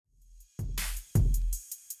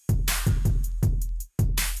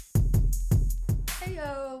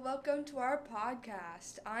welcome to our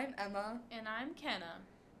podcast. I'm Emma. And I'm Kenna.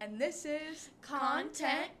 And this is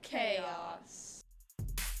Content Chaos.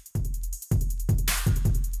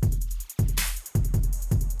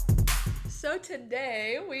 So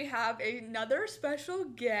today we have another special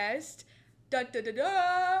guest.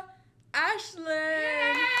 Da-da-da-da!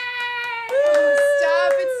 Ashlyn!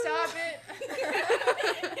 Stop it.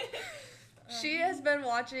 She has been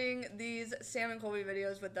watching these Sam and Colby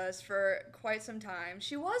videos with us for quite some time.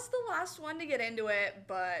 She was the last one to get into it,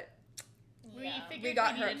 but We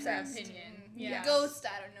got her needed her obsessed. opinion. Yeah. Ghost,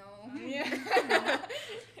 I don't know. Yeah.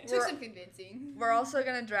 Took some convincing. We're also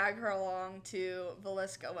going to drag her along to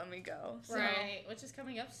Villisca when we go. So. Right, which is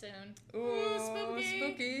coming up soon. Ooh,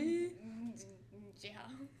 spooky. Yeah.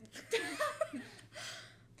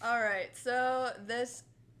 Alright, so this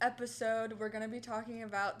episode we're going to be talking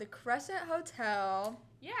about the Crescent Hotel.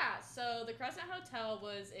 Yeah, so the Crescent Hotel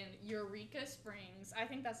was in Eureka Springs. I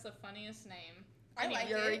think that's the funniest name. I like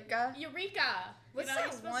Eureka. Eureka! What's You know,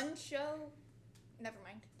 that one show? Never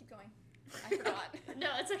mind. Keep going. I forgot. No,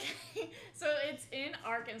 it's okay. So it's in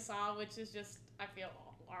Arkansas, which is just, I feel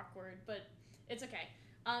awkward, but it's okay.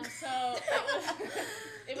 So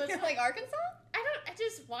it was like Arkansas?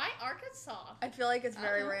 why Arkansas? I feel like it's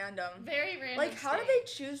very random. Very random. Like, how do they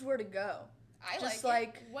choose where to go? I Just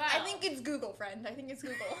like it. Wow. I think it's Google, friend. I think it's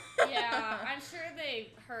Google. Yeah, I'm sure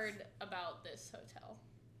they heard about this hotel.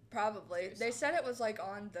 Probably. They said it was like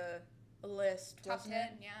on the list, Top wasn't 10, it?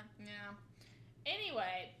 yeah. Yeah.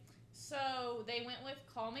 Anyway, so they went with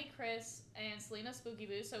Call Me Chris and Selena Spooky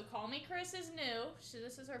Boo. So Call Me Chris is new.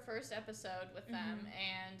 This is her first episode with them,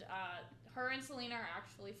 and her and Selena are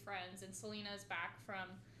actually friends, and Selena's back from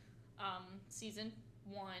season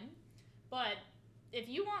 1. But if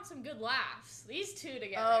you want some good laughs, these two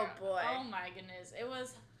together. Oh, boy. Oh my goodness, it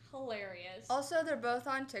was hilarious. Also, they're both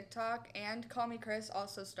on TikTok, and Call Me Chris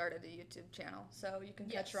also started a YouTube channel, so you can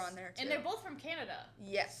catch her on there too. And they're both from Canada.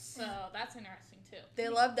 Yes. So that's interesting too. They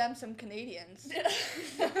love them some Canadians. They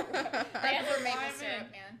I prefer maple drive syrup,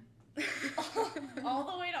 in man. all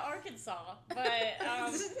the way to Arkansas. But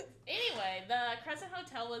anyway, the Crescent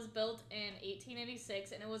Hotel was built in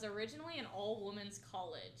 1886, and it was originally an all-women's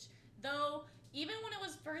college. Though, even when it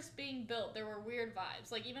was first being built, there were weird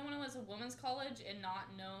vibes. Like, even when it was a women's college and not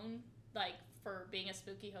known, like, for being a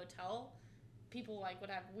spooky hotel, people, like, would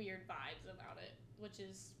have weird vibes about it, which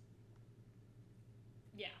is...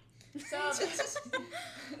 yeah. So,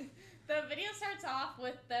 the video starts off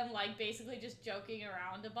with them, like, basically just joking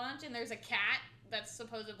around a bunch, and there's a cat that's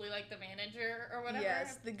supposedly, like, the manager or whatever.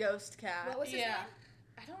 Yes, the ghost cat. What was his name?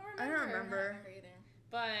 I don't I remember. don't remember. either.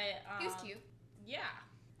 But, He was cute. Yeah.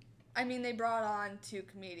 I mean, they brought on 2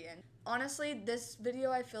 comedians. Honestly, this video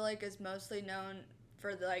I feel like is mostly known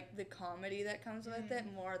for the comedy that comes with it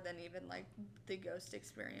more than even like the ghost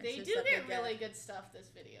experiences. They do that get they really good stuff this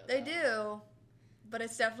video. They though. do, but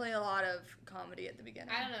it's definitely a lot of comedy at the beginning.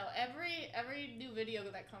 I don't know. Every new video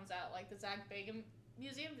that comes out, like the Zach Bagum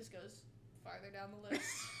Museum, just goes farther down the list.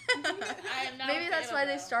 I am not Maybe a that's fan why of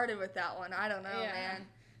they them. started with that one. I don't know, Yeah. man.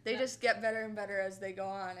 They just get better and better as they go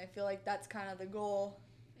on. I feel like that's kind of the goal.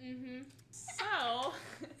 So,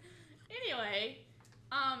 anyway,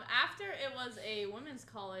 after it was a women's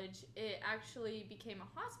college, it actually became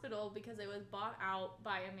a hospital because it was bought out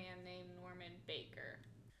by a man named Norman Baker.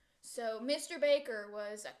 So, Mr. Baker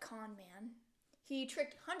was a con man. He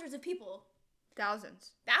tricked hundreds of people.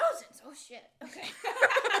 Thousands. Thousands! Oh, shit. Okay.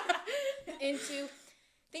 Into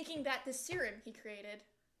thinking that the serum he created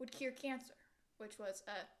would cure cancer, which was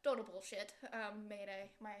total bullshit,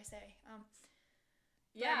 might I say.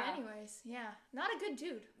 Yeah. But anyways, yeah. Not a good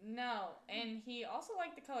dude. No, and he also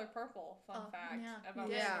liked the color purple, fun fact, about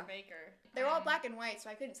Yeah. Mr. Baker. They were all black and white, so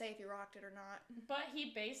I couldn't say if he rocked it or not. But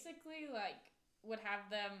he basically, would have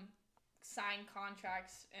them sign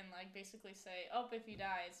contracts and, basically say, oh, if you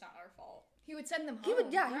die, it's not our fault. He would send them home. He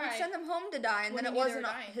would Right. send them home to die, and When then he it knew they were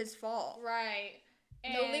wasn't dying. his fault. Right.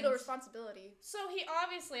 No And legal responsibility. So he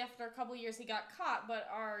obviously, after a couple years, he got caught, but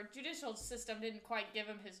our judicial system didn't quite give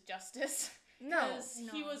him his justice. No. Because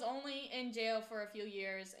he was only in jail for a few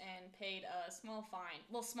years and paid a small fine.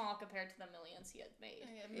 Well, small compared to the millions he had made.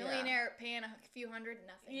 A millionaire paying a few hundred,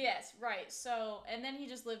 nothing. Yes, right. So, and then he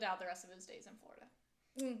just lived out the rest of his days in Florida.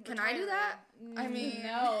 Can I do that? I mean,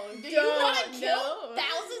 No. Do you Don't, want to kill no.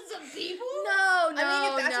 thousands of people? No, I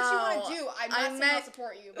mean, if that's what you want to no. do, I'm not saying I'll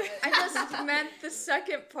support you, but... I just meant the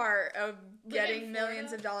second part of getting in millions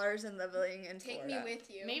Florida? of dollars and living in Take Florida. me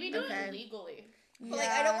with you. Maybe do Okay. it legally. But,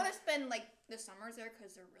 I don't want to spend, the summers there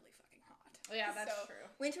because they're really fucking hot. Oh, yeah, that's So, true.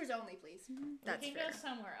 Winters only, please. That's we can fair. go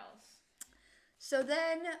somewhere else. So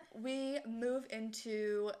then we move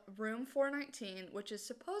into room 419, which is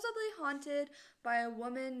supposedly haunted by a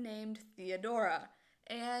woman named Theodora.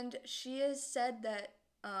 And she is said that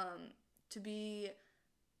to be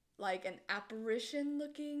like an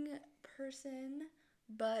apparition-looking person,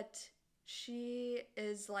 but she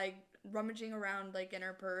is like rummaging around like in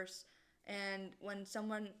her purse, and when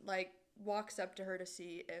someone like walks up to her to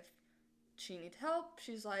see if she needs help,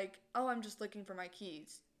 she's like, "Oh, I'm just looking for my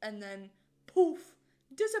keys," and then poof,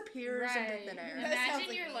 disappears into thin air.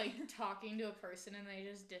 Imagine you're like talking to a person and they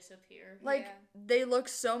just disappear. Like they look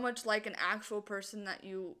so much like an actual person that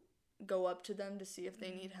you go up to them to see if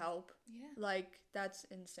they need help. Yeah. Like that's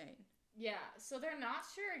insane. Yeah, so they're not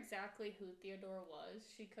sure exactly who Theodora was.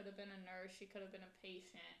 She could have been a nurse, she could have been a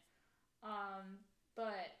patient.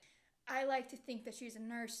 But I like to think that she's a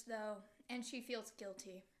nurse though, and she feels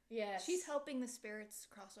guilty. yes. She's helping the spirits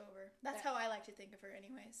cross over. That's how I like to think of her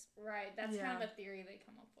anyways. Right, that's kind of a theory they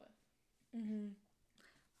come up with. Mm-hmm.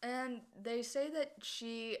 And they say that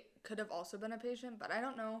she could have also been a patient, but I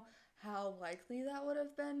don't know how likely that would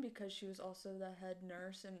have been because she was also the head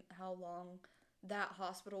nurse, and how long that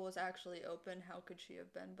hospital was actually open. How could she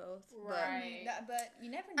have been both? Right. But you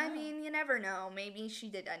never know. I mean, you never know. Maybe she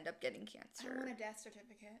did end up getting cancer. I want a death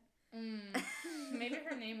certificate. Maybe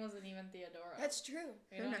her name wasn't even Theodora. That's true.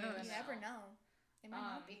 Who knows? You never know. It might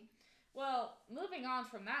not be. Well, moving on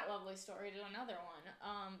from that lovely story to another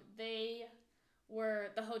one.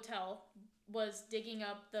 The hotel was digging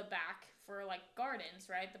up the back for like gardens,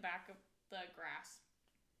 right? The back of the grass.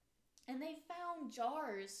 And they found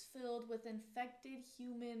jars filled with infected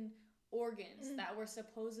human organs that were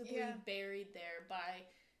supposedly buried there by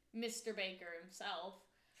Mr. Baker himself.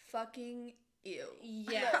 Fucking ew.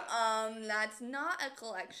 Yeah. That's not a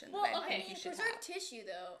collection. Well, that I okay. think you should Preserved have. tissue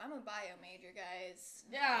though. I'm a bio major, guys.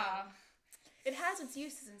 Yeah. It has its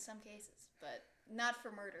uses in some cases, but not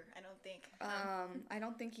for murder, I don't think. I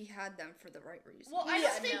don't think he had them for the right reason. Well, I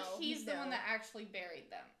don't think he's the one that actually buried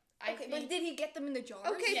them. But did he get them in the jars?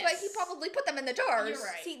 Okay, Yes. but he probably put them in the jars. You're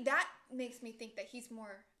right. See, that makes me think that he's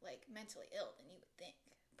more like mentally ill than you would think.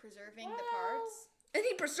 Preserving the parts. And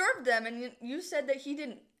he preserved them, and you said that he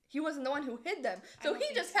didn't. He wasn't the one who hid them, so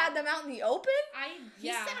he just had them out in the open.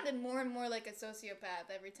 He sounded more and more like a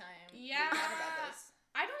sociopath every time. Yeah. We talk about this.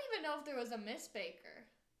 I don't even know if there was a Miss Baker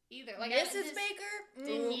either. Like Mrs. Baker?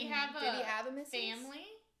 Did he have a Mrs.? family?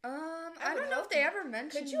 I don't know if they ever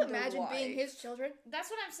mentioned. Could you imagine being his children? That's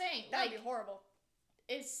what I'm saying. That would be horrible.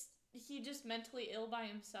 Is he just mentally ill by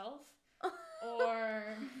himself? Or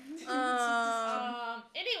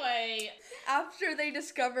anyway, after they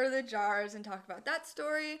discover the jars and talk about that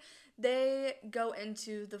story, they go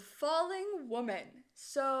into the falling woman.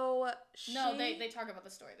 So no, they talk about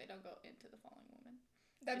the story. They don't go into the falling woman.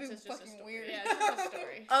 That'd be It's just fucking a weird. Yeah, it's just a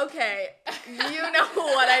story. Okay, you know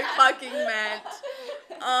what I fucking meant.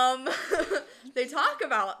 They talk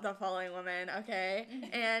about the falling woman, okay?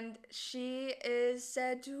 And she is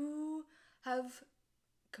said to have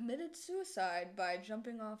committed suicide by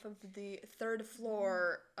jumping off of the third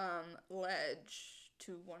floor ledge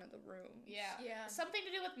to one of the rooms. Yeah. Something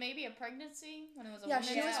to do with maybe a pregnancy when it was a Yeah,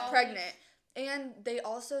 woman. she was pregnant. And they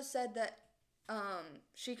also said that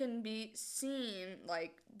she can be seen,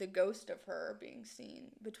 like the ghost of her being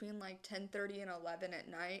seen between like 10:30 and 11 at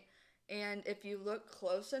night. And if you look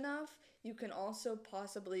close enough, you can also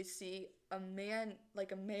possibly see a man,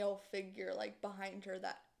 like a male figure, like behind her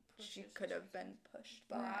that she could have been pushed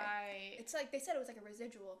by. Right. It's like they said it was like a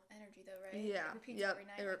residual energy though, right? Yeah. It repeats every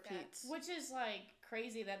night. It like repeats. Which is like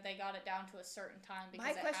crazy that they got it down to a certain time because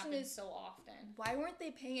My it question happens is, so often. Why weren't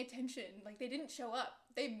they paying attention? Like they didn't show up.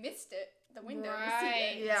 They missed it. The window to see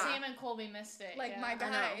Right. it. Yeah. Sam and Colby missed it. Like yeah. my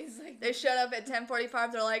guys. Like They showed up at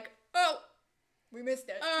 10:45. They're like, oh, we missed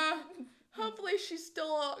it. hopefully she's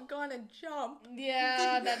still gonna jump.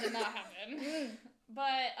 Yeah, that did not happen.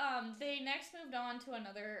 But they next moved on to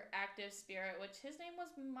another active spirit, which his name was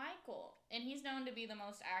Michael. And he's known to be the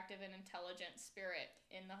most active and intelligent spirit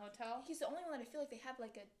in the hotel. He's the only one that I feel like they have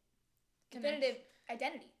like a definitive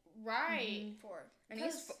identity Right. for. And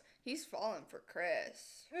he's fallen for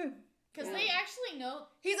Chris. Because they actually know...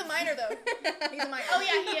 He's a minor though. He's a minor. Oh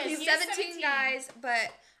yeah, he is. He's 17, guys,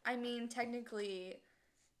 but I mean, technically,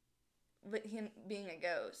 with him being a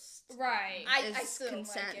ghost, Right. I still don't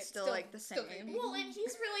consent like it. still like the same. creepy. Well, and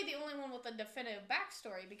he's really the only one with a definitive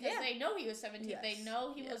backstory because they know he was 17. Yes. They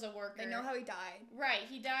know he was a worker. They know how he died. Right.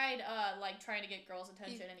 He died like trying to get girls'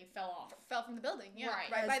 attention and he fell off. Fell from the building. Yeah.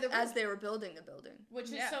 Right. Right by the roof. As they were building the building.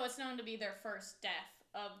 Which is so it's known to be their first death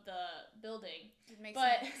of the building. Makes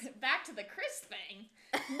But sense. back to the Chris thing.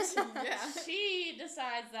 Yeah. She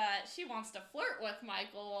decides that she wants to flirt with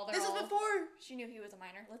Michael while they're This all... is before she knew he was a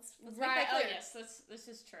minor. Let's make Right. that Oh, clear. yes. This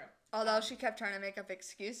is true. Although she kept trying to make up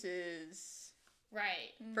excuses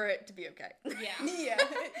Right. for it to be okay. Yeah. Yeah.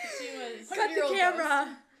 She was... Cut the 100-year-old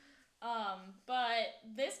camera! But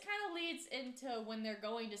this kind of leads into when they're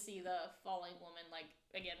going to see the falling woman. Like,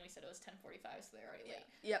 again, we said it was 10:45, so they're already late.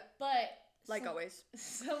 Yep, But... like always.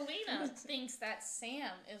 Selena thinks that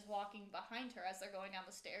Sam is walking behind her as they're going down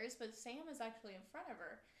the stairs, but Sam is actually in front of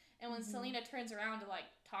her. And when Selena turns around to, like,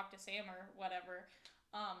 talk to Sam or whatever,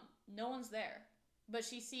 no one's there. But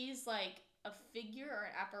she sees, like, a figure or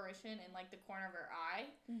an apparition in, like, the corner of her eye.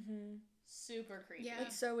 Mm-hmm. Super creepy. Yeah.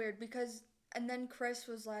 It's so weird because, and then Chris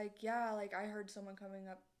was like, yeah, like, I heard someone coming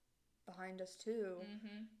up behind us too.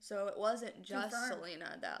 Mm-hmm. So it wasn't just Confirmed.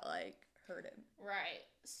 Selena that, like, heard him. Right.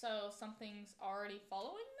 So something's already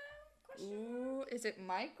following them? Question mark? Ooh, is it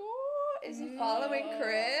Michael? Is he following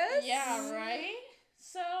Chris? Yeah, right?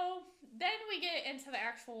 So then we get into the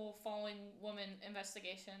actual falling woman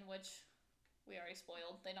investigation, which we already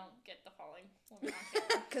spoiled. They don't get the falling woman on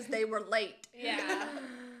camera. Because they were late. Yeah.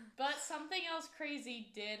 But something else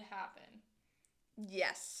crazy did happen.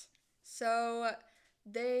 Yes. So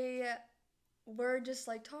they were just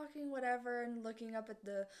like talking whatever and looking up at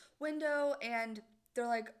the window and they're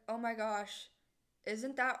like, oh my gosh,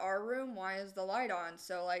 isn't that our room? Why is the light on?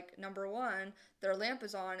 So like number one, their lamp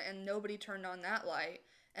is on and nobody turned on that light.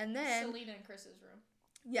 And then Selena and Chris's room.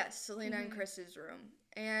 yes, Selena and Chris's room.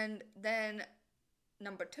 And then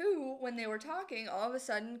number two, when they were talking, all of a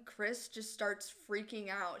sudden Chris just starts freaking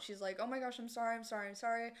out. She's like, oh my gosh, I'm sorry.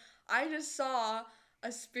 I just saw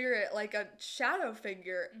a spirit, like a shadow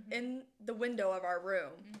figure in the window of our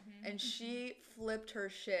room. And she flipped her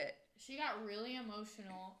shit. She got really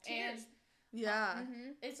emotional. Tears. And Yeah.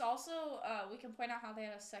 it's also, we can point out how they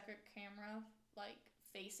had a second camera, like,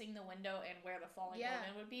 facing the window and where the falling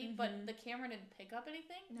woman would be, but the camera didn't pick up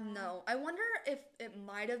anything. No. I wonder if it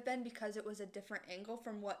might have been because it was a different angle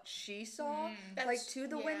from what she saw, like to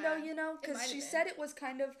the window, you know? Because she said it was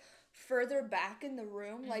kind of further back in the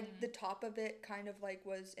room, like the top of it kind of like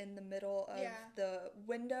was in the middle of the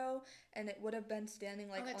window, and it would have been standing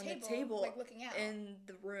like on the table like looking out in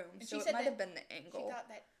the room. And so she it said might that have been the angle. She thought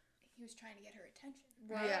that he was trying to get her attention.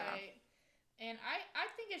 Right. Yeah. And I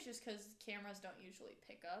think it's just because cameras don't usually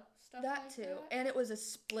pick up stuff That like too. that. And it was a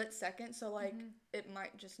split second, so like it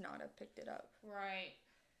might just not have picked it up. Right.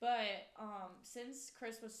 But since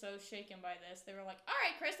Chris was so shaken by this, they were like, all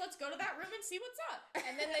right, Chris, let's go to that room and see what's up.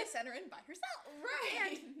 And then they sent her in by herself.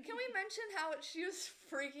 Right. And can we mention how she was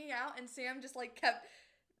freaking out and Sam just like kept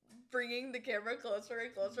bringing the camera closer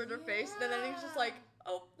and closer to her face, and then he's just like,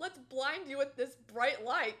 oh, let's blind you with this bright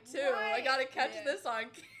light too. I Right. gotta catch this on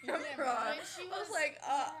camera. When she I was like,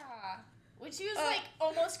 when she was like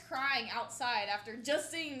almost crying outside after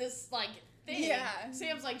just seeing this like thing. Yeah.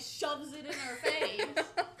 Sam's like shoves it in her face.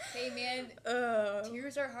 Hey man,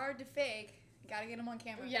 tears are hard to fake. Gotta get them on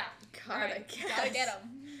camera. Yeah. God, I Right. guess. Gotta get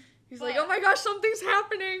them. He's But- like, oh my gosh, something's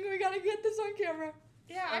happening. We gotta get this on camera.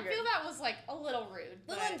 Yeah, Okay. I feel that was like a little rude.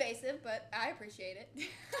 A little invasive, but I appreciate it.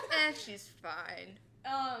 She's fine.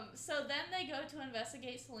 So then they go to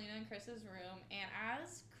investigate Selena and Chris's room, and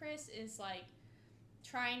as Chris is like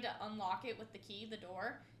trying to unlock it with the key, the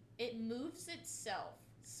door, it moves itself.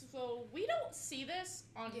 So we don't see this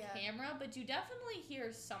on camera, but you definitely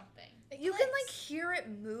hear something. You can like hear it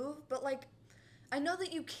move, but like I know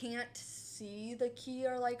that you can't see the key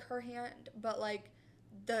or like her hand, but like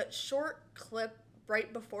the short clip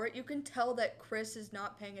right before it, you can tell that Chris is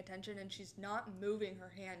not paying attention and she's not moving her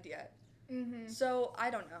hand yet. So I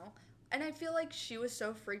don't know. And I feel like she was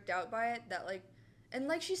so freaked out by it that like, and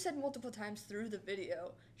like she said multiple times through the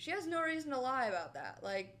video, she has no reason to lie about that.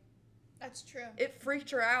 Like, That's true. it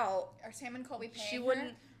freaked her out. Are Sam and Colby paying She her?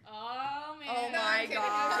 wouldn't. Oh man. Oh No, my I'm kidding,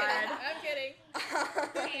 God. I'm kidding.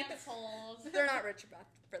 Cancels. They're not rich enough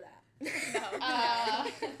for that.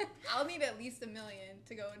 No. I'll need at least $1 million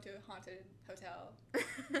to go into a haunted hotel.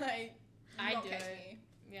 Like, I won't do catch it. me.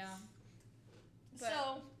 Yeah. But-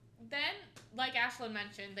 So then, like Ashlyn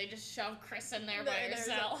mentioned, they just shove Chris in there by There's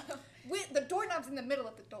herself. The doorknob's in the middle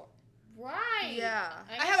of the door. Right. Yeah.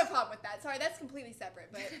 I have a problem with that. Sorry, that's completely separate,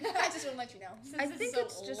 but I just want to let you know. Since I it's think so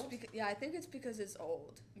it's just old. because I think it's because it's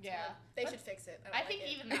old. Yeah. They should fix it. I don't think like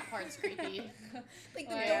it. even that part's creepy. Like the Like-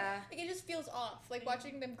 door, Yeah. like it just feels off. Like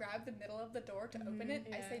watching them grab the middle of the door to open it.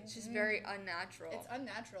 I Yeah. say It's just very unnatural. It's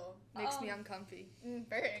unnatural. Makes me uncomfy.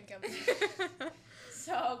 Very uncomfortable.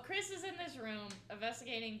 So Chris is in this room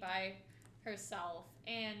investigating by herself,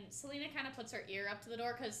 and Selena kind of puts her ear up to the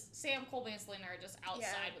door because Sam, Colby, and Selena are just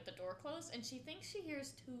outside with the door closed, and she thinks she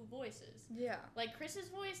hears two voices. Yeah. Like Chris's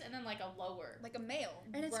voice and then like a lower. Like a male.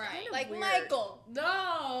 And it's kind of like weird. Michael.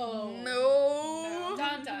 No.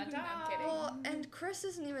 Dun, dun, dun. I'm kidding. Well, and Chris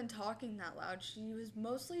isn't even talking that loud. She was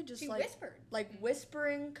mostly just She like whispered. like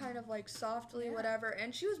whispering, kind of like softly, whatever.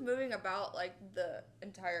 And she was moving about like the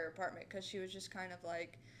entire apartment because she was just kind of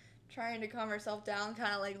like trying to calm herself down,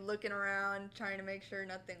 kind of like looking around, trying to make sure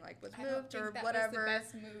nothing like was moved or whatever.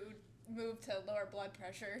 Was the best move to lower blood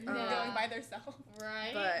pressure. Yeah. Going by themselves.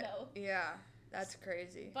 Right. But No. yeah, that's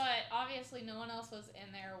crazy. But obviously no one else was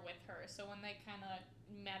in there with her, so when they kind of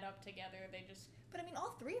met up together, they just... But I mean,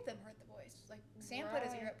 all three of them heard the voice. Like, Sam put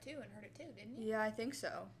his ear up too and heard it too, didn't he? Yeah, I think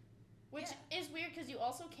so. Which is weird because you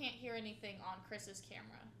also can't hear anything on Chris's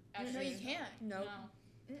camera. No, you can't. Nope.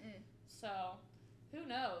 No. Mm-mm. So, who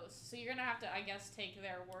knows? So you're gonna have to, I guess, take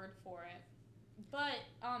their word for it. But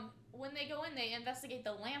when they go in, they investigate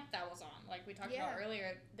the lamp that was on. Like we talked about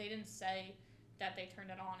earlier, they didn't say that they turned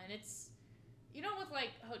it on, and it's, you know, with like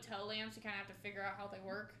hotel lamps, you kind of have to figure out how they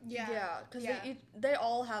work. Yeah, because they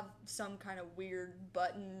all have some kind of weird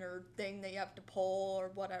button or thing that you have to pull or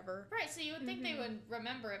whatever. Right. So you would think they would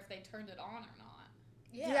remember if they turned it on or not.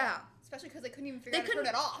 Yeah. Especially because they couldn't even figure out how to turn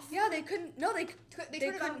it off. Yeah, they couldn't. No, they turned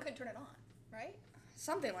it on and couldn't turn it on, right?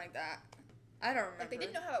 Something like that. I don't remember. Like, they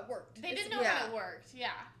didn't know how it worked. They didn't know how it worked,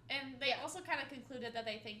 And they also kind of concluded that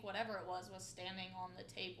they think whatever it was standing on the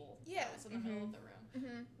table. Yeah. That was in the middle of the room.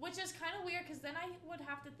 Mm-hmm. Which is kind of weird, because then I would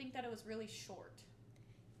have to think that it was really short.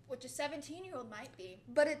 Which a 17-year-old might be.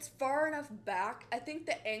 But it's far enough back. I think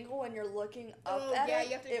the angle when you're looking up at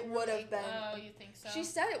you have to it would have been... Oh, you think so? She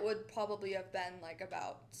said it would probably have been like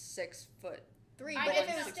about 6 foot. 3, I but if didn't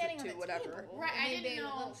it was know. standing on 6'2", the whatever. table, Right, I maybe didn't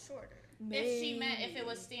know. a little shorter. Maybe. If she meant if it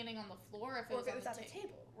was standing on the floor, if it was at on the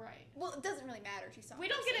table. Right. Well, it doesn't really matter. She saw. We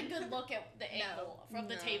don't get a good look at the angle from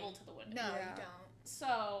the table to the window. No, Yeah. you don't.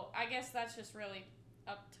 So I guess that's just really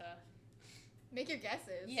up to... Make your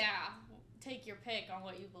guesses. Yeah, take your pick on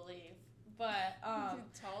what you believe. But,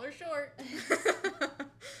 tall or short?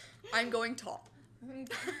 I'm going tall.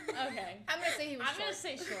 okay. I'm gonna say he was short. I'm gonna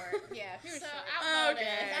say short. Yeah, he was So, short. outvoted.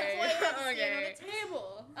 That's why you have to stand on the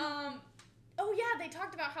table. Oh yeah, they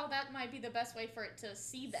talked about how that might be the best way for it to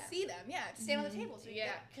see them. See them, yeah. To stand on the table, so you get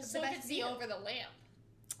because the so it best can see view. over the lamp.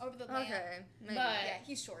 Over the lamp. Okay. Maybe. But Yeah,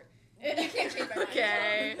 he's short. You can't change my mind.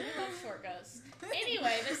 Okay. Love short ghosts.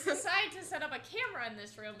 Anyway, they decide to set up a camera in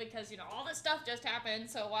this room because, you know, all this stuff just happened,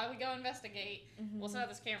 so while we go investigate, we'll set up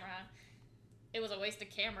this camera. It was a waste of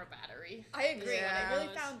camera battery. I agree. Yeah. They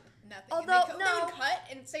really found nothing. Although, they would cut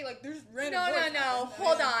and say, like, there's random No.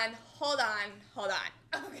 voice happened. Hold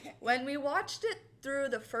on. Okay. When we watched it through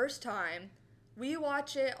the first time, we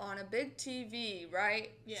watch it on a big TV,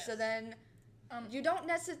 right? Yes. So then you don't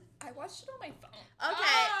necessarily... I watched it on my phone.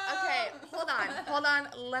 Okay. Hold on.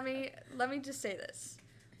 Let me just say this.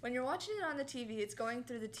 When you're watching it on the TV, it's going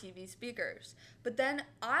through the TV speakers. But then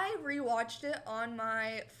I rewatched it on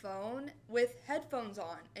my phone with headphones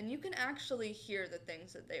on, and you can actually hear the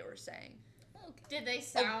things that they were saying. Okay. Did they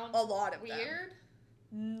sound A lot of them. weird?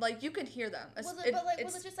 Like, you can hear them. Was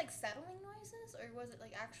it just like settling noises, or was it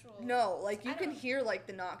like actual? No, like you I can don't- hear like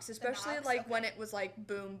the knocks, especially knocks? like when Okay. it was like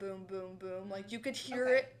boom, boom, boom, boom. Like you could hear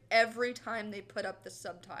Okay. it every time they put up the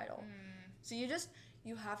subtitle. So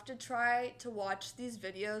you have to try to watch these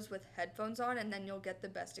videos with headphones on, and then you'll get the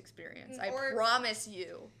best experience. I promise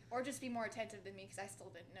you. Or just be more attentive than me, because I still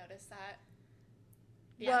didn't notice that.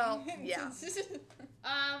 Well, yeah.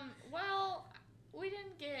 Well, we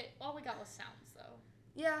didn't get... All we got was sounds, though.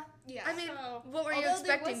 Yeah. Yeah. I mean, So- what were you Although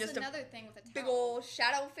expecting? there was Just a another thing with a towel. big old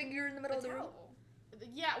shadow figure in the middle of the room?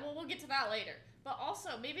 Yeah, well, we'll get to that later. But also,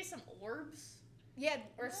 maybe some orbs Yeah.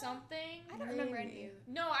 or something. I don't remember any Maybe. of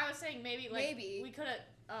No, I was saying maybe, like, we could have...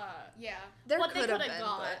 Yeah. There what they could have could have been,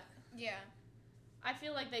 got. but Yeah. I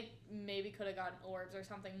feel like they maybe could have gotten orbs or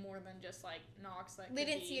something more than just, like, knocks. That They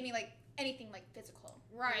could didn't be... see anything like physical.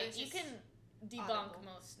 Right, It was you just can debunk audible.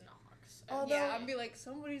 most knocks. Although- Yeah, I'd be like,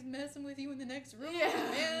 somebody's messing with you in the next room, Yeah.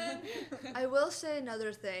 man. I will say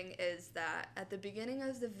another thing is that at the beginning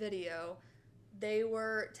of the video, they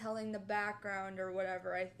were telling the background or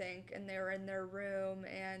whatever, I think, and they were in their room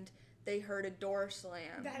and they heard a door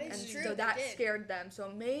slam. That is and true, so they that did. scared them. So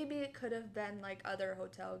maybe it could have been like other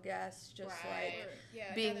hotel guests just Right.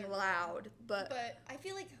 Yeah, being another- loud. But I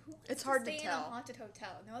feel like who wants It's hard to stay in tell. a haunted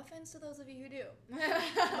hotel? No offense to those of you who do.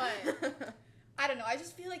 But I don't know. I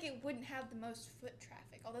just feel like it wouldn't have the most foot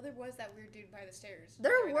traffic. Although there was that weird dude by the stairs.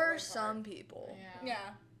 there during that were one some part. people. Yeah. Yeah.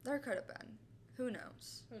 There could have been. Who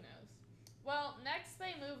knows? Who knows? Well, next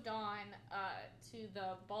they moved on to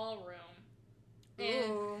the ballroom.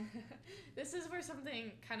 And Ooh. this is where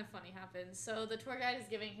something kind of funny happens. So the tour guide is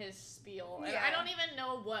giving his spiel, and Yeah. I don't even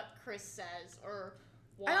know what Chris says or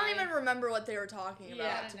why. I don't even remember what they were talking about,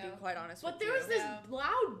 Yeah, to I be know. quite honest But with there you. was this No.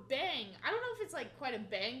 loud bang. I don't know if it's like quite a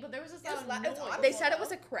bang, but there was this It was loud it's noise. audible. They said it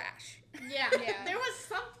was a crash. Yeah, Yeah. there was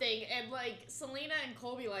something, and like Selena and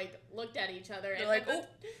Colby like looked at each other, They're and like, then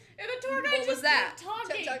and the tour guide what just was that? kept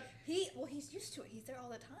talking. He's used to it. He's there all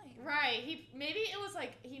the time. Right. Maybe it was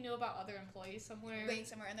like he knew about other employees somewhere. Waiting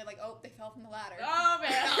somewhere, and they're like, oh, they fell from the ladder. Oh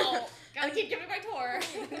man, gotta keep giving my tour.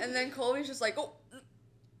 And then Colby's just like, oh,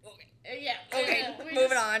 Yeah. okay, we moving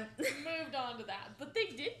just on. Moved on to that, but they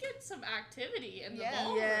did get some activity in the Yeah.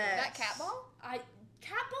 ballroom. Yes. That cat ball?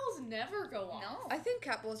 Cat balls never go off. No. I think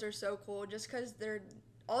cat balls are so cool just because they're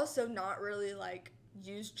also not really, like,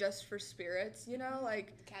 used just for spirits, you know?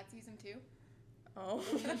 Like, Cats use them too. oh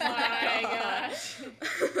My gosh.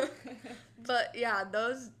 But, yeah,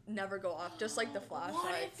 those never go off, just like the flashlights.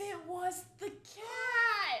 What if it was the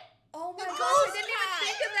cat? Oh my The gosh, ghost I didn't cat. even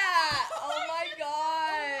think of that! Oh my I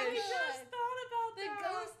gosh! just thought about The that.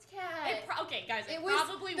 ghost cat. Okay, guys, it was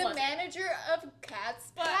probably the wasn't. manager of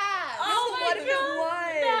Cat's But- Pass. Oh my What if it god,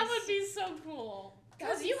 was? that would be so cool.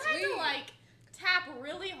 Because That'd be you had to sweet. like tap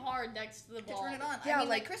really hard next to the To ball. turn it on. Yeah, I mean,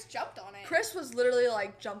 like, Chris jumped on it. Chris was literally,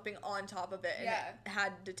 like, jumping on top of it, and Yeah. it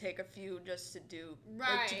had to take a few just to do, like,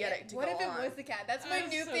 Right. to get it to What go if it on. was the cat? That's my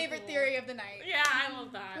That's new so favorite cool. theory of the night. Yeah, I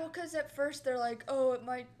love that. Well, because at first they're like, oh, it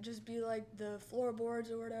might just be, like, the floorboards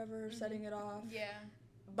or whatever setting it off. Yeah.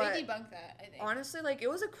 But They debunked that, I think. honestly, like, it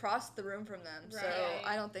was across the room from them, so Right.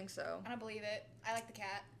 I don't think so. I don't believe it. I like the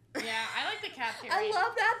cat. Yeah, I like the cat theory. I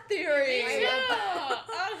love that theory. Me I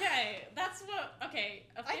too. Okay, that's what. Okay,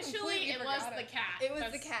 officially completely it was forgot the it. cat. It was the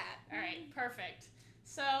That's- cat. All right, perfect.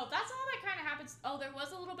 So that's all that kind of happens. Oh, there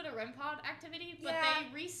was a little bit of REM pod activity, but Yeah.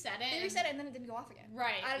 they reset it. They reset it and then it didn't go off again.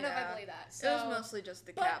 Right. I don't know if Yeah. I believe that. So, It was mostly just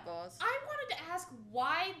the but cat balls. I wanted to ask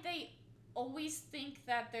why they always think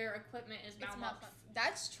that their equipment is It's malfunctioning.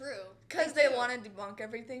 That's true. Because they want to debunk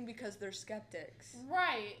everything because they're skeptics.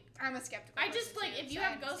 Right. I'm a skeptical. I just person, like too, if you so I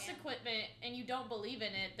have ghost understand. equipment and you don't believe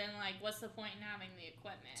in it, then like what's the point in having the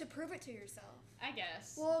equipment? To prove it to yourself. I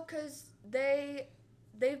guess. Well, because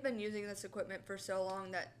they've been using this equipment for so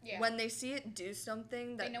long that Yeah. when they see it do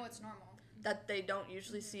something They that know it's normal. that they don't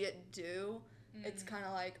usually see it do, it's Mm. kind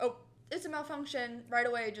of like, oh, it's a malfunction right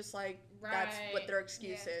away. Just like that's what Right. their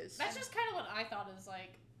excuse Yeah. is. That's just kind of what I thought is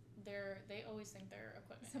like they always think their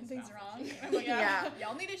equipment Something's is wrong. malfunctioning. I'm like, Yeah.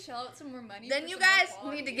 Y'all need to shell out some more money. Then for you some more guys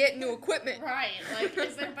quality. need to get new equipment. Right. Like,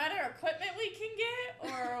 is there better equipment we can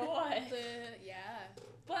get or what? Yeah.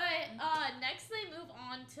 But next they move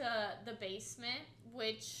on to the basement,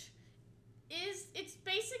 which it's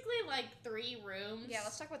basically like 3 rooms. Yeah,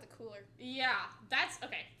 let's talk about the cooler. Yeah, that's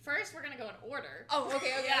okay. First, we're gonna go in order. Oh,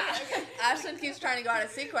 okay. Yeah. Okay. Ashlyn keeps trying to go out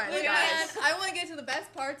of sequence, Look, guys. man, I want to get to the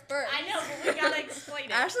best parts first. I know, but we gotta explain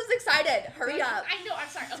it. Ashlyn's excited. Hurry up. I know. I'm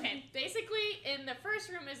sorry. Okay, basically, in the first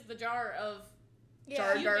room is the jar of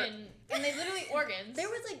Jar of dirt. human And they literally organs. There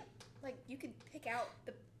was like you could pick out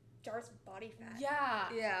the jar's body fat. Yeah.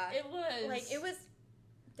 Yeah. It was Like it was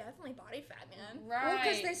definitely body fat, man. right. Well,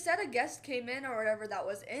 because they said a guest came in or whatever that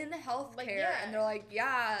was in healthcare, Like, yeah. and they're like,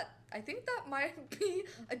 yeah, I think that might be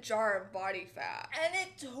a jar of body fat. And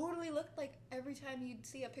it totally looked like every time you'd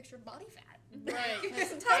see a picture of body fat. Right.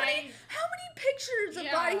 'cause How many pictures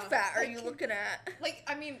of body Yeah. fat are Like, you looking at? Like,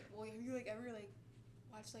 I mean, well, have you ever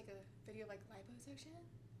watched a video of liposuction?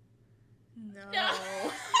 No.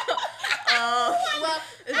 No. Well,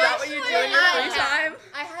 Is that what you do in your actually, free time?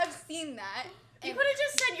 I have seen that. You and could have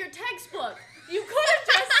just said your textbook. You could have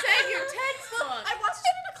just said your textbook. I watched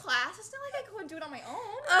it in a class. It's not like I go and do it on my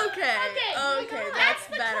own. Okay. Okay, That's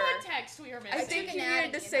the better. context we were I missing. think took you anatomy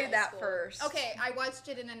needed to in say high that school. first. Okay, I watched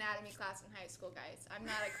it in anatomy class in high school, guys. I'm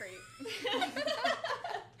not a creep.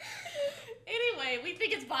 Anyway, we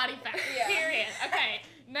think it's body fat. Yeah. Period. Okay.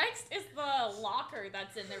 Next is the locker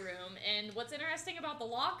that's in the room, and what's interesting about the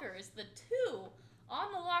locker is the 2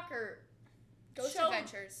 on the locker. Ghost show-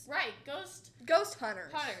 Adventures. Right, ghost Ghost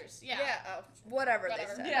hunters. hunters. Yeah. Oh. Whatever, Whatever.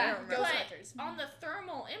 they said. Yeah, I don't remember. Ghost but hunters. on the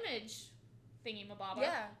thermal image thingy-mababa,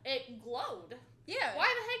 Yeah. it glowed. Yeah. Why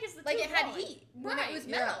the heck is the Like two it had glowing? heat when Right. it was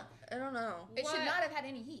metal. Yeah, I don't know. It should What- not have had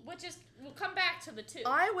any heat. Which is, we'll come back to the 2.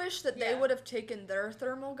 I wish that they Yeah. would have taken their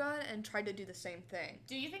thermal gun and tried to do the same thing.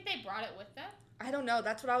 Do you think they brought it with them? I don't know.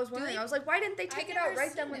 That's what I was wondering. I was like, why didn't they take I've it out never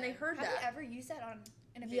right then seen when they it. heard have that? you ever used that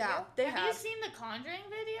in a video? Yeah, they Have you have. seen the Conjuring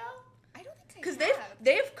video? I don't think I Because have.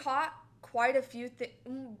 they've caught quite a few things. I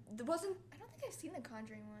don't think think I've seen the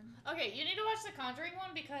Conjuring one. Okay, you need to watch the Conjuring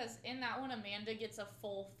one because in that one, Amanda gets a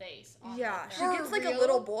full face on Yeah, the she film. gets like a real?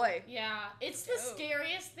 little boy. Yeah, it's the Dope.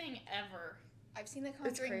 scariest thing ever. I've seen the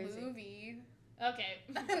Conjuring crazy. movie. Okay,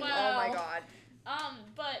 well, Oh my god.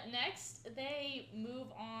 But next they move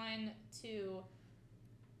on to.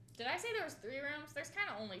 Did I say there was 3 rooms? There's kind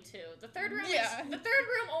of only 2. The third room Yeah. the third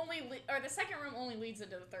room the second room only leads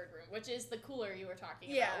into the third room, which is the cooler you were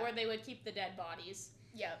talking about, where they would keep the dead bodies.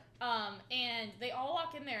 Yeah. And they all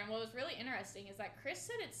walk in there, and what was really interesting is that Chris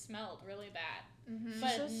said it smelled really bad. Mm-hmm.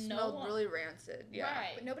 But It just no smelled one- really rancid. Yeah.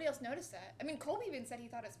 Right. But nobody else noticed that. I mean, Colby even said he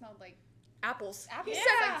thought it smelled like Apples. apples.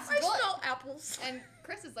 Yeah. Like, I blood. smell apples. And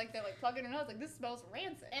Chris is like, they're like plugging her nose, like, this smells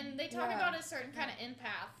rancid. And they talk Yeah. about a certain kind of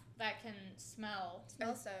empath that can smell.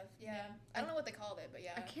 Smell stuff, yeah. I don't know what they called it, but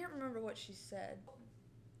yeah. I can't remember what she said.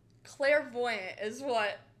 Clairvoyant is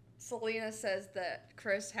what Selena says that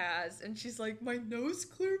Chris has, and she's like, my nose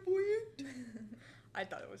clairvoyant? I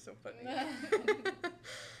thought it was so funny.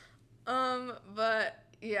 But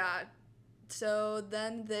yeah, so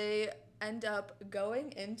then they end up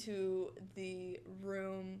going into the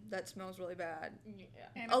room that smells really bad, Yeah.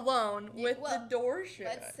 And alone with well, the door shut.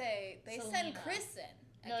 let's say they Selena. send Chris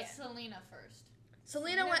in No, again. it's Selena first.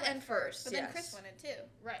 Selena went in first, But yes. then Chris went in too.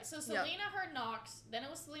 Right, so Selena heard knocks, then it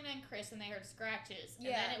was Selena and Chris, and they heard scratches, and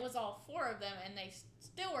Yeah. then it was all 4 of them, and they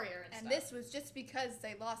still were hearing And stuff. this was just because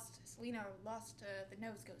Selena lost the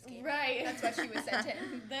nose ghost game. Right. That's why she was sent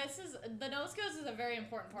in. The nose ghost is a very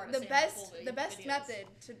important part of The Sam and best Colby the best videos. method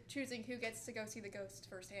to choosing who gets to go see the ghost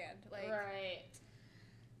firsthand. Like Right.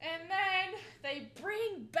 And then they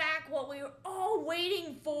bring back what we were all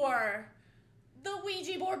waiting for. The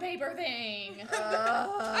Ouija board paper thing. Round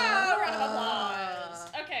of applause.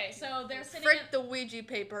 Okay, so they're sitting Frick in... the Ouija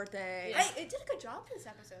paper thing. Yeah. it did a good job this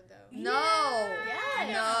episode though. No.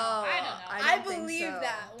 Yeah. No. I don't know. I don't think believe so.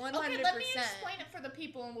 that 100%. Okay, let me explain it for the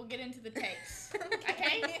people and we'll get into the takes.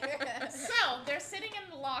 Okay? So, they're sitting in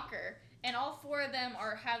the locker and all 4 of them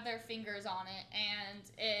have their fingers on it,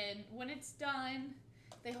 and when it's done,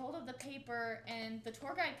 they hold up the paper and the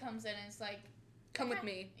tour guide comes in and it's like, Come with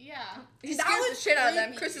me. yeah. He That scares the was shit out of them.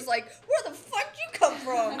 creepy. Chris is like, where the fuck you come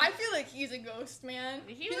from? I feel like he's a ghost, man.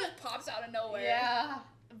 He He was- just pops out of nowhere. Yeah.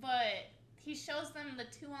 But he shows them the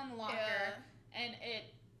 2 on the locker Yeah. and it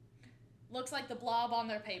looks like the blob on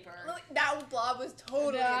their paper. Look, that blob was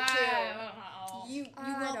totally a I two. don't know. You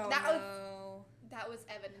I won't. don't That was know. that was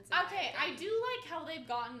evidence. in my Okay, I opinion. do like how they've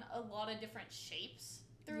gotten a lot of different shapes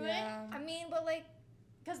through it. I mean, but like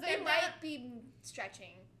Because they they might be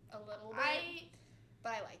stretching a little bit.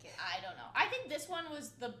 But I like it. I don't know. I think this one was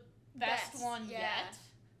the best one yeah. yet,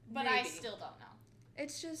 but I Maybe. still don't know.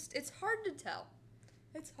 It's just, it's hard to tell.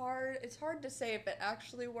 It's hard to say if it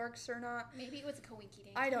actually works or not. Maybe it was a coinky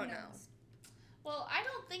dink. I don't Who know. knows? Well, I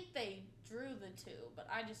don't think they drew the 2, but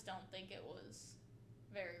I just don't think it was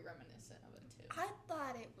very reminiscent of a 2. I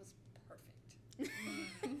thought it was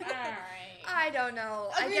perfect. Alright. I don't know.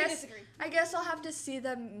 Agree to disagree. I guess I'll have to see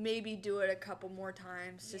them maybe do it a couple more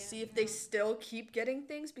times to Yeah. see if they still keep getting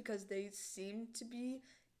things, because they seem to be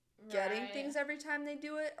getting Right. things every time they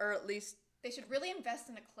do it, or at least. They should really invest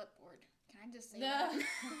in a clipboard. Can I just say No. that? And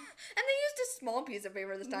they used a small piece of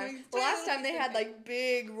paper this time. Like, The last tiny time they piece of had like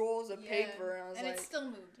big rolls of Yeah. paper, and I was and like, it still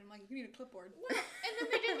moved. I'm like, you need a clipboard. Well, and then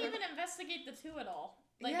they didn't even investigate the 2 at all.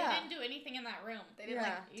 Like, Yeah. they didn't do anything in that room. They didn't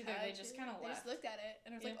Yeah. like Either they touch just it. kinda They just left. looked at it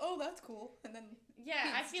and it was Yeah. like, oh, that's cool. And then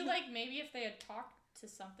Yeah, I Beast. feel like maybe if they had talked to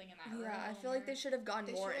something in that room. yeah, I feel like they should have gone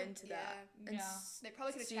They more should've- into that and Yeah. they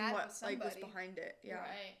probably could have seen chatted what with somebody. like was behind it. Yeah.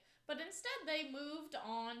 Right. But instead, they moved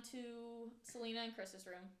on to Selena and Chris's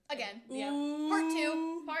room. Again. Yeah. Part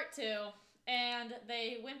 2. Part 2. And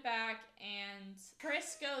they went back, and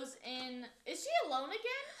Chris goes in. Is she alone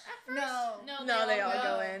again at first? No. No, they all go.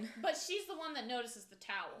 go in. But she's the one that notices the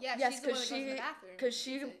towel. Yeah, Yes, she's the one that 'cause goes in the she- bathroom. Because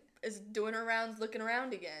she Sees it. is doing her rounds, looking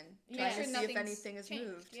around again, Yeah. trying Sure to see if nothing's anything has changed.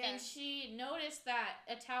 moved. Yeah. And she noticed that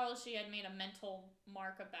a towel she had made a mental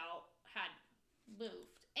mark about had moved.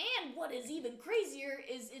 And what is even crazier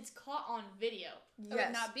is it's caught on video. Of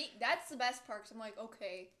it not be that's the best part. 'Cause I'm like,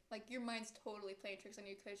 okay, like your mind's totally playing tricks on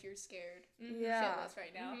you because you're scared Yeah. shitless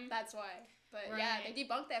right now. Mhm. That's why. But yeah, Right. they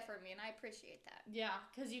debunked that for me, and I appreciate that. Yeah,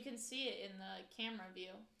 because you can see it in the camera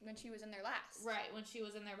view. When she was in there last. Right, when she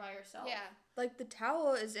was in there by herself. Yeah. Like the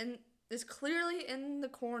towel is clearly in the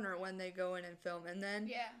corner when they go in and film, and then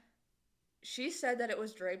Yeah. she said that it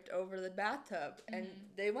was draped over the bathtub,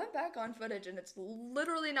 and they went back on footage, and it's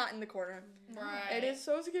literally not in the corner. Right. It is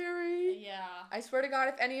so scary. Yeah. I swear to God,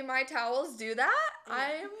 if any of my towels do that, Yeah.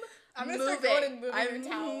 I'm I'm gonna start going and moving I'm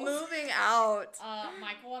your towels. moving out.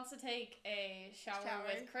 Michael wants to take a shower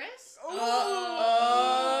with Chris.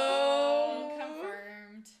 Oh.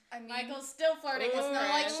 Confirmed. I mean, Michael's still flirting with it's not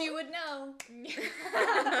like Chris. she would know.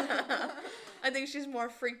 I think she's more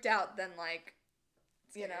freaked out than like,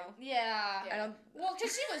 you know. Yeah. I don't. Well,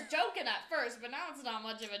 because she was joking at first, but now it's not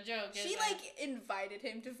much of a joke. She like invited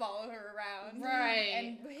him to follow her around, Right,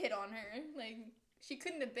 and hit on her. Like she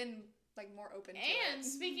couldn't have been like more open to it. And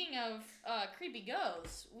speaking of creepy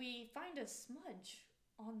ghosts, we find a smudge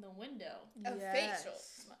on the window. A facial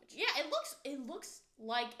smudge. Yeah, it looks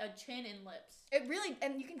like a chin and lips. It really,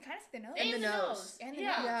 and you can kind of see the nose. And the nose. And the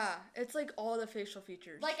Yeah. nose. Yeah, it's like all the facial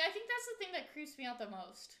features. Like, I think that's the thing that creeps me out the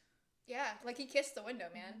most. Yeah, like he kissed the window,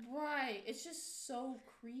 man. Right. It's just so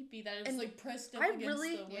creepy that it was And like pressed up I against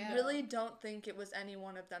really, the window. really don't think it was any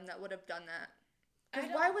one of them that would have done that. Because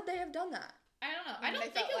I why don't- would they have done that? I don't know. I Maybe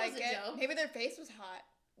don't they think it felt was a like joke. Maybe their face was hot.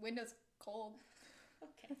 Window's cold.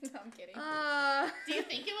 Okay. No, I'm kidding. Do you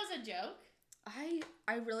think it was a joke?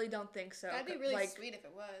 I really don't think so. That'd be really like, sweet if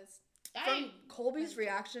it was. From Colby's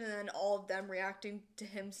reaction and then all of them reacting to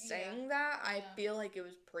him saying that, I feel like it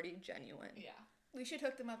was pretty genuine. Yeah. We should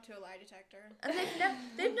hook them up to a lie detector. And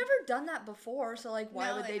they've never done that before, so like why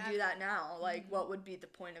No, would they they do that now? Like what would be the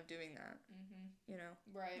point of doing that? Mm-hmm. You know?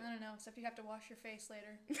 Right. I don't know, except you have to wash your face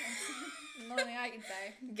later. That's the only thing I can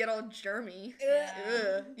say. Get all germy. Yeah.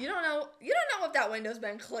 Ugh. You don't know if that window's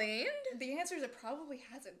been cleaned. The answer is it probably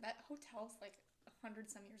hasn't. That hotel's like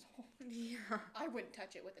 100 some years old. Yeah. I wouldn't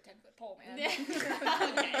touch it with a 10-foot pole, man.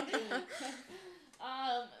 Okay.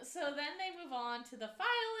 So then they move on to the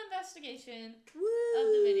final investigation of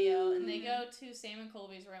the video, and they go to Sam and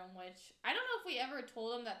Colby's room, which I don't know if we ever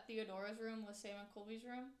told them that Theodora's room was Sam and Colby's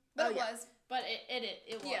room. But it was. But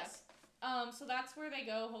it was. Yeah. So that's where they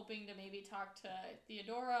go, hoping to maybe talk to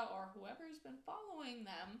Theodora or whoever's been following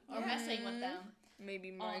them or messing with them.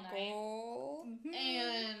 Maybe all night. Michael.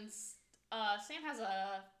 And Sam has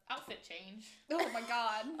a outfit change. Oh my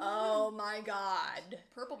god. Oh my god.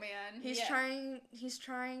 Purple man. He's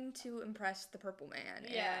trying to impress the purple man.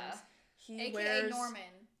 Yeah. And he AKA wears Norman.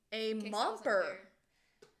 a in case it wasn't mumper. clear.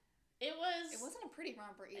 It wasn't a pretty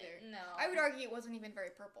romper either. No. I would argue it wasn't even very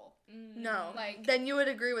purple. No. Like- then you would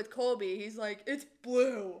agree with Colby. He's like, it's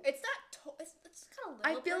blue. It's not. It's got a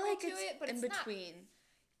little. I feel purple like to it's it, but in it's between.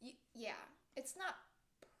 Not, yeah, it's not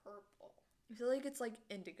purple. I feel like it's like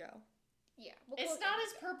indigo. Yeah, It's not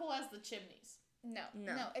as purple as the chimneys. No,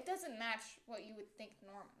 No. it doesn't match what you would think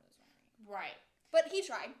Norman was wearing. Right. But he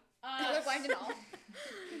tried. Colorblind and all.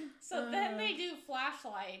 So then they do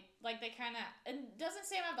flashlight, like they kind of. And doesn't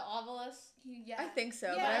Sam have the obelisk? Yeah. I think so,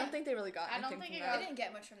 but Yeah. I don't think they really got I don't anything think from it I that. didn't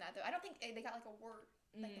get much from that though. I don't think they got like a word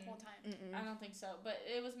like the whole time. Mm-mm. I don't think so, but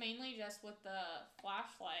it was mainly just with the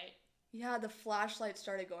flashlight. Yeah, the flashlight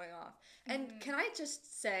started going off. And can I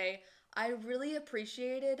just say, I really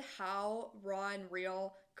appreciated how raw and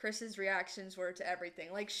real Chris's reactions were to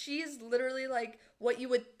everything. Like, she's literally like what you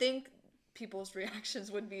would think people's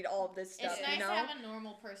reactions would be to all of this stuff, It's nice you know? to have a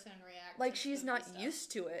normal person react. Like, to she's spooky not stuff.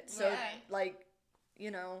 used to it. So, Right. like,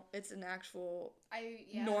 you know, it's an actual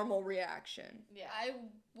Yeah. normal reaction. Yeah. I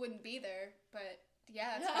wouldn't be there, but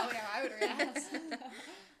yeah, that's probably how I would react.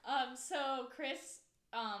 So Chris,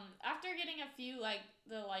 after getting a few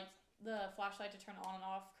the flashlight to turn on and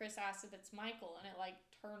off, Chris asks if it's Michael, and it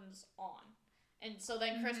turns on, and so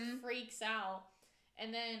then Chris freaks out,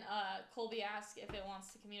 and then Colby asks if it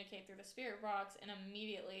wants to communicate through the spirit box, and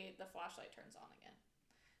immediately the flashlight turns on again.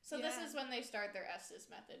 So this is when they start their Estes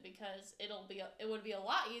method, because it would be a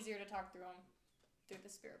lot easier to talk through them through the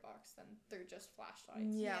spirit box than through just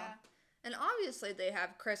flashlights. Yeah. And obviously they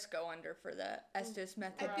have Chris go under for the Estes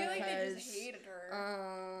method I feel like they because just hated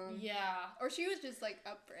her. Yeah. Or she was just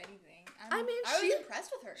up for anything. I mean, I she- was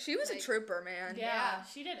impressed with her. she was a trooper, man. Yeah,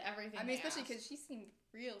 she did everything. I mean, they especially asked. because she seemed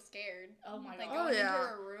real scared. Oh my god. Going yeah. into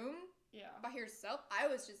her room Yeah. by herself. I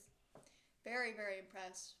was just very, very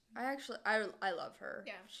impressed. I love her.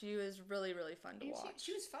 Yeah. She was really, really fun to And watch.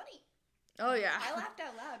 she was funny. Oh yeah. I laughed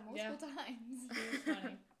out loud multiple times. It was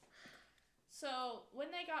funny. So when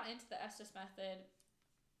they got into the Estes method,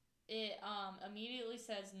 it immediately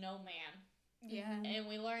says no man, Yeah. and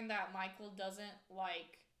we learned that Michael doesn't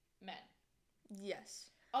like men. Yes.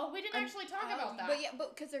 Oh, we didn't actually talk about that.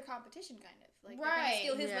 But because they're competition, kind of. Like, they're Right. gonna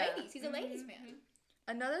steal his Yeah. ladies. He's a ladies' man.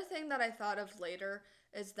 Another thing that I thought of later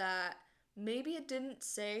is that maybe it didn't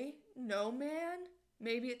say no man.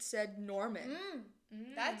 Maybe it said Norman.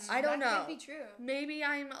 I don't know. That could be true. Maybe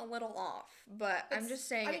I'm a little off, but I'm just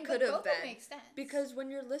saying it but could have both been. Make sense. Because when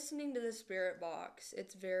you're listening to the spirit box,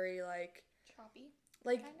 it's very choppy.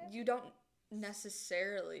 like Kind of? you don't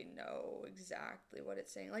necessarily know exactly what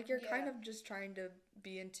it's saying. Like, you're kind Yeah. of just trying to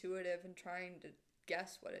be intuitive and trying to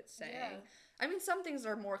guess what it's saying. Yeah. I mean, some things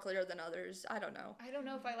are more clear than others. I don't know. I don't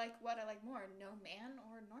know if I like what I like more, No Man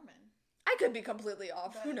or Norman. I could be completely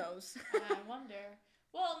off. Who But- knows? I wonder.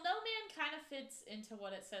 Well, No Man kind of fits into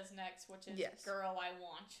what it says next, which is Yes. Girl, I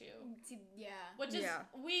Want You. Yeah. Which is, Yeah.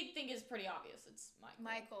 we think is pretty obvious. It's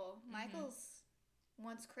Michael. Michael's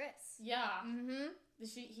wants Chris. Yeah. Mm-hmm.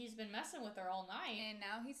 He's been messing with her all night. And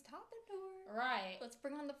now he's talking to her. Right. Let's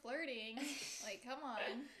bring on the flirting. Like, come on.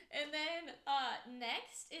 And then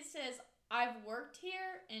next it says, I've worked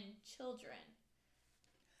here and children.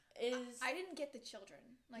 I didn't get the children.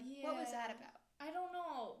 Like, what was that about? I don't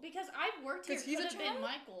know. Because I've worked here 'Cause he's could a have been child?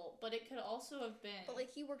 Michael, but it could also have been. But,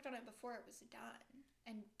 like, he worked on it before it was done.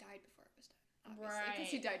 And died before it was done. Obviously. Right.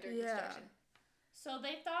 Because he died during Yeah. construction. So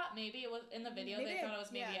they thought maybe it was, in the video, Maybe they thought it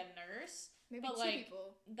was maybe yeah. a nurse. Maybe But, two like,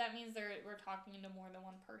 people. That means we're talking to more than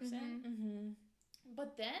one person. Mm-hmm.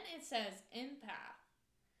 But then it says empath,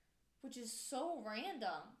 which is so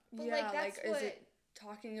random. But, Yeah, like, that's is what- it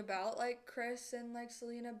talking about, like, Chris and, like,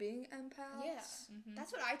 Selena being empaths? Yeah. Mhm.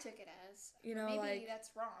 That's what I took it as. You know, Maybe like,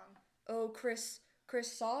 that's wrong. oh, Chris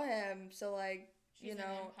saw him, so, like, She's you an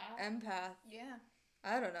know, empath? empath. Yeah.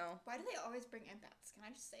 I don't know. Why do they always bring empaths? Can I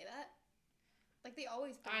just say that? Like, they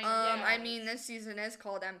always bring Yeah. I mean, this season is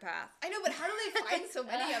called Empath. I know, but how do they find so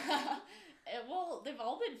many of them? Well, they've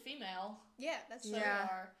all been female. Yeah, that's So true. Yeah.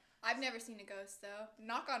 far. I've never seen a ghost, though.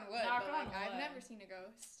 Knock on wood, Knock but, on like, I've wood. never seen a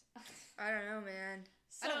ghost. I don't know, man.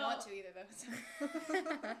 I don't want to either, though. So.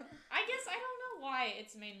 I guess I don't know why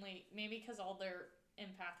it's mainly maybe because all their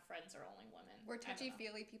empath friends are only women. We're I don't know.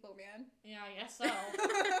 touchy-feely people, man. Yeah, I guess so.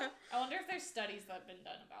 I wonder if there's studies that have been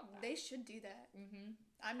done about that. They should do that. Mm-hmm.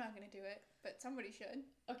 I'm not gonna do it, but somebody should.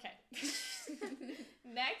 Okay.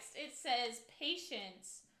 Next, it says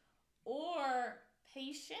patience or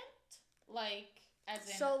patient, like as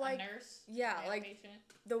in So, like, a nurse. yeah, and like, patient.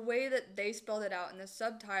 The way that they spelled it out in the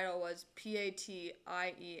subtitle was Patience,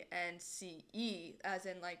 as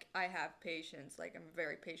in, like, I have patience, like, I'm a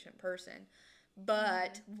very patient person.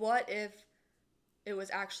 But what if it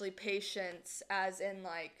was actually patience, as in,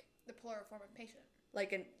 like, The plural form of patient.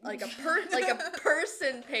 like a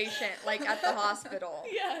person patient, like, at the hospital?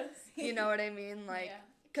 Yes. You know what I mean? Like, Yeah.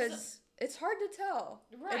 because it's hard to tell.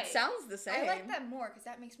 Right. It sounds the same. I like that more because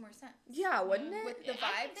that makes more sense. Yeah, wouldn't it? With the Yeah,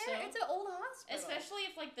 I vibe think there, so. it's an old hospital. Especially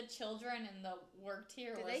if like the children and the worked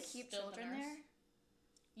here Did was they keep still children the nurse. there?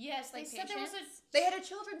 Yes, Like they said there was a. patients? They had a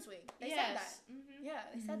children's wing. They said that. Yes. Mm-hmm. Yeah,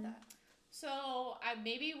 they said that. So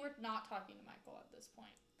maybe we're not talking to Michael at this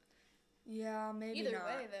point. Yeah, maybe Either not.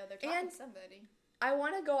 way, though, they're talking And- to somebody. I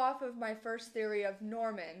want to go off of my first theory of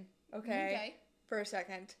Norman, okay, for a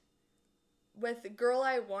second. With Girl,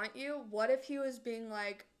 I Want You, what if he was being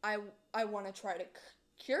like, I want to try to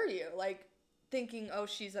cure you? Like, thinking, oh,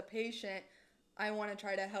 she's a patient. I want to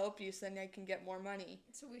try to help you so then I can get more money.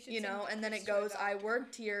 So we should You send know, the and then Chris it to a goes, I doctor.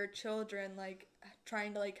 worked here, children, like,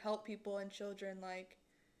 trying to, like, help people and children, like,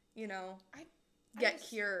 you know, I get just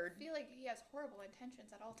cured. feel like he has horrible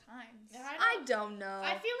intentions at all times. Yeah, I don't know.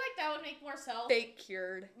 I feel like that would make more sense. Fake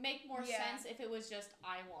cured. Make more Yeah. sense if it was just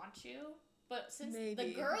I want you. But since the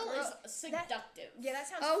Maybe. girl Girl- is seductive. Yeah, that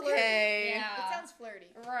sounds Okay. flirty. Yeah. It sounds flirty.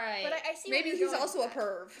 Right. But I see Maybe where you're he's going also a with that.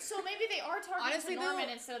 perv. So maybe they are talking Honestly, to Norman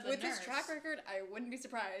though, instead of the with nurse. his track record, I wouldn't be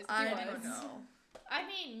surprised if I he don't was. know. I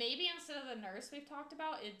mean, maybe instead of the nurse we've talked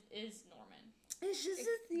about, it is Norman. It's just It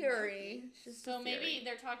a theory. might be. It's just So a maybe theory.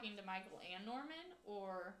 they're talking to Michael and Norman,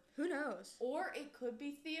 or Who knows? it could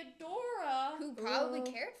be Theodora. Who probably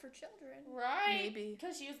Ooh. cared for children. Right. Maybe.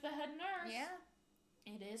 Because she was the head nurse. Yeah.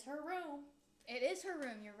 It is her room. It is her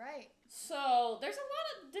room, you're right. So there's a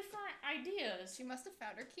lot of different ideas. She must have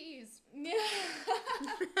found her keys. Yeah.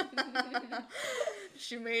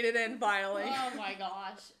 She made it in finally. Oh my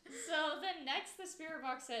gosh. So then next the spirit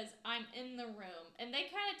box says, I'm in the room. And they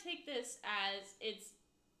kind of take this as it's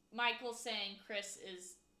Michael saying Chris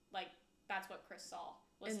is, like, that's what Chris saw.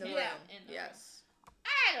 Was in the him room. in the room. Yes.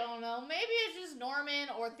 I don't know. Maybe it's just Norman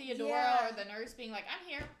or Theodora Yeah. or the nurse being like, I'm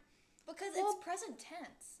here. Because Well, it's present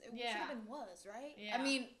tense. It should yeah. have been was, right? Yeah. I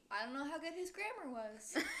mean, I don't know how good his grammar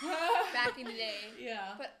was back in the day.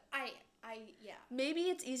 Yeah. But yeah. Maybe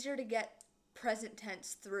it's easier to get present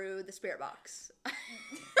tense through the spirit box.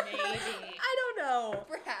 Maybe. I don't know.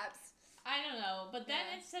 Perhaps. I don't know. But then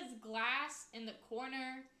Yeah. it says glass in the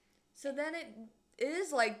corner. So then it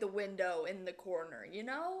is like the window in the corner, you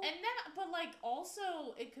know? And then, but like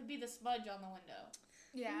also, it could be the smudge on the window.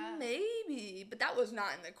 Yeah. Maybe. But that was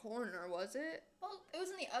not in the corner, was it? Well, it was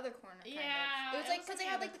in the other corner. Kind Yeah, Of. It was it like was because in they the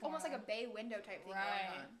had other like almost like a corner. bay window type thing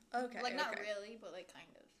Right. going on. Okay. Like not okay. really, but like kind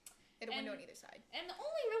of. Hit a window on either side. And the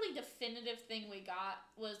only really definitive thing we got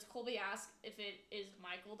was Colby asked if it is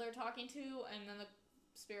Michael they're talking to, and then the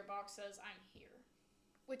spirit box says, "I'm here."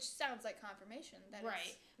 Which sounds like confirmation. That Right.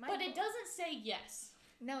 It's Michael. But it doesn't say yes.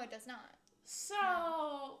 No, it does not.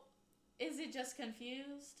 So, is it just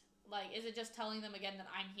confused? Like, is it just telling them again that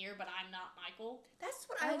I'm here, but I'm not Michael? That's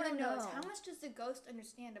what I I want to don't know. Is know. how much does the ghost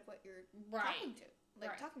understand of what you're Right. talking to? Like,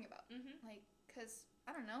 Right. talking about? Mm-hmm. Like, because,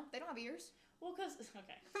 I don't know. They don't have ears. Well, because,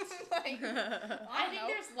 okay. Like, I think know.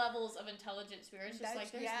 there's levels of intelligent spirits, just That's-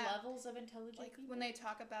 like there's yeah. levels of intelligent like people. when they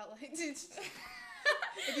talk about, like,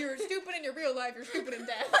 if you're stupid in your real life, you're stupid in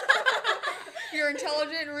death. You're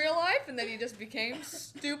intelligent in real life, and then you just became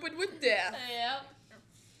stupid with death. Yep.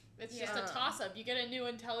 It's just a Yeah. toss-up. You get a new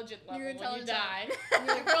intelligent level New when you intelligent die. And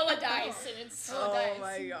you're like, Roll a dice, and it's... Roll a Oh dice.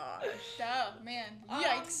 my gosh. Oh, man.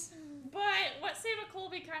 Yikes. But what Sam and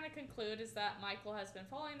Colby kind of conclude is that Michael has been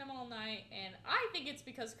following them all night, and I think it's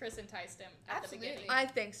because Chris enticed him at Absolutely. the beginning. I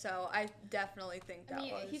think so. I definitely think that I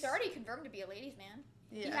mean, was. he's already confirmed to be a ladies' man.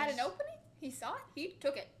 Yes. He had an opening. He saw it. He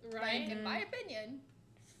took it. Right? Like, in my opinion.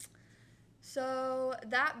 So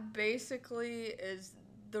that basically is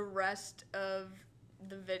the rest of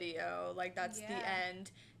the video. Like, that's the Yeah.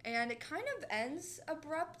 end. And it kind of ends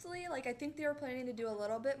abruptly. Like, I think they were planning to do a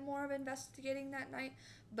little bit more of investigating that night.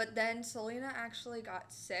 But then Selena actually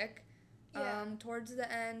got sick Yeah. towards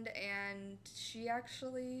the end. And she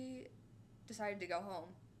actually decided to go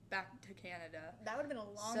home, back to Canada. That would have been a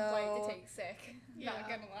long So- flight to take sick. Yeah. Not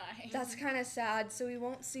gonna lie. That's kind of sad. So we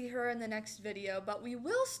won't see her in the next video. But we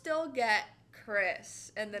will still get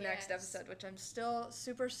Chris in the next Yes. episode, which I'm still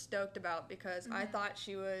super stoked about because I Mhm. thought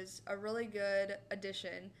she was a really good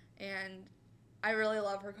addition and I really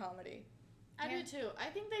love her comedy. I Yeah. do too. I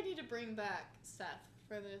think they need to bring back Seth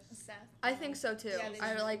for this. Seth. I think so too. Yeah, they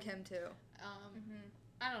I should. like him too. Mm-hmm.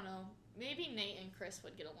 I don't know. Maybe Nate and Chris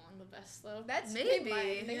would get along the best, though. That's Maybe. They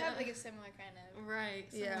might. They have Yeah. like a similar kind of. Right.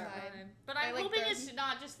 Yeah. vibe. But I I'm like hoping the- it's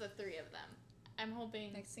not just the three of them. I'm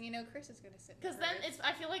hoping... Next thing you know, Chris is gonna sit. Because then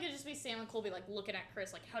I feel like it'd just be Sam and Colby, like, looking at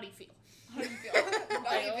Chris, like, how do you feel? How do you feel? How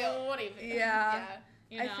do you feel? Oh, what do you feel? Yeah.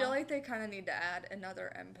 You I know? feel like they kind of need to add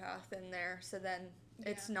another empath in there so then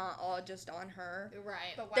it's Yeah. not all just on her.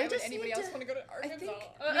 Right. But They why would just anybody need else to- want to go to I Arkansas?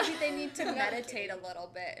 think maybe they need to No, I'm meditate a kidding. little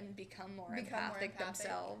bit and become more Become more empathic empathic.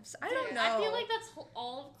 themselves. I don't know. I feel like that's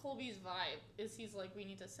all of Colby's vibe. Is he's like, we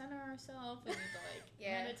need to center ourselves. We need to like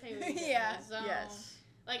Yeah. meditate. We need to Yeah. get in the zone. Yes.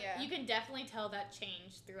 Like Yeah. you can definitely tell that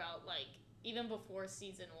change throughout. Like even before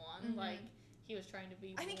season one, Mhm. like he was trying to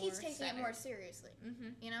be. I think he's taking it more seriously. Mm-hmm.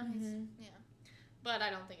 You know, Mhm. yeah. But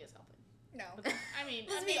I don't think it's helping. No. I mean,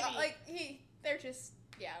 Let's maybe, be like they're just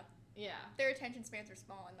yeah. their attention spans are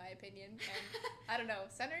small in my opinion, and I don't know,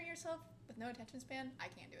 centering yourself with no attention span, I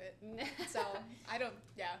can't do it. So I don't.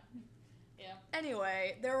 Yeah.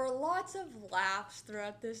 Anyway, there were lots of laughs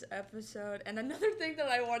throughout this episode, and another thing that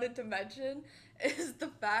I wanted to mention is the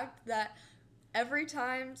fact that every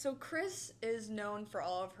time, so Chris is known for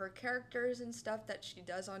all of her characters and stuff that she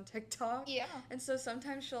does on TikTok, Yeah. and so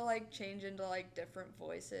sometimes she'll like change into like different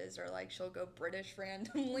voices, or like she'll go British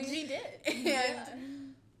randomly. She did.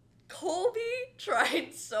 And Colby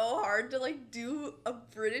tried so hard to like do a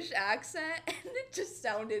British accent, and it just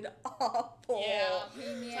sounded awful. Yeah.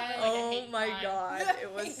 Yeah. Like a Oh hate my crime. god,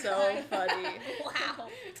 it was Hate so crime. funny. Wow.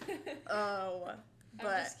 Oh, I'm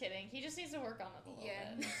but just kidding. He just needs to work on it a little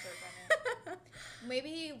Yeah. bit.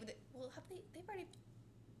 Maybe. They've already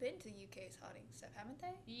been to the UK's haunting stuff, haven't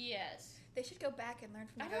they? Yes. They should go back and learn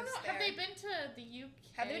from I the don't know. ghosts Have there. they been to the UK?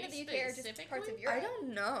 Have they been to the UK or just specifically? parts of Europe? I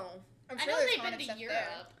don't know. I'm I sure know there's they've been haunted to stuff Europe.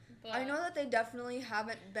 there. But I know that they definitely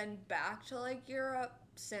haven't been back to like Europe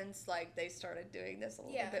since like they started doing this a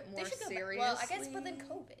little bit more they should go back. seriously. Well, I guess but then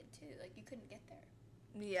COVID too. Like you couldn't get there.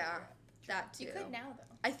 to Yeah, Europe. that too. You could now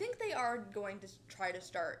though. I think they are going to try to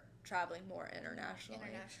start traveling more internationally.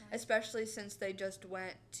 Internationally. Especially since they just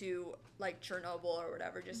went to like Chernobyl or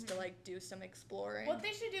whatever just to like do some exploring. what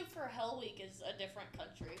they should do for Hell Week is a different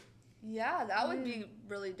country. Yeah, that would be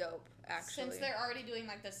really dope actually. Since they're already doing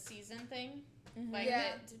like the season thing, Mhm. like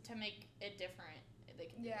Yeah. to make it different, they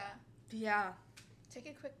can do Yeah. that. Yeah. Take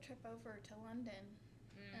a quick trip over to London.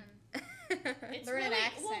 It's Learn an really,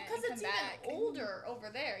 accent well, because and it's come even back. older over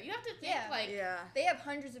there. You have to think Yeah. like Yeah. They have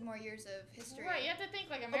hundreds of more years of history. right. You have to think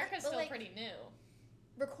like America's but, still like- pretty new.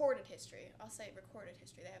 Recorded history. I'll say recorded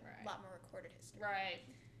history. They have Right. a lot more recorded history Right.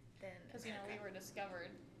 than Because you know we were discovered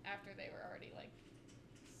after they were already like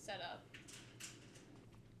set up.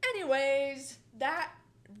 Anyways, that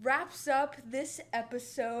wraps up this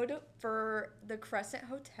episode for the Crescent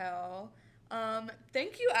Hotel.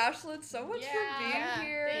 Thank you, Ashlyn, so much for being Yeah.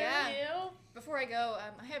 here. Thank Yeah. you. Before I go,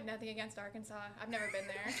 I have nothing against Arkansas. I've never been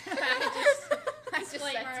there. I just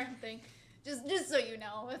said something. Just so you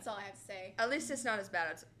know, that's all I have to say. At least it's not as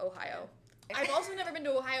bad as Ohio. I've also never been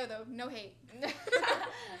to Ohio, though. No hate.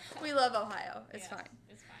 We love Ohio. It's fine.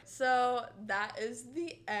 It's fine. So that is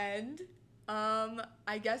the end.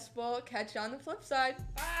 I guess we'll catch you on the flip side.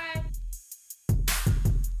 Bye.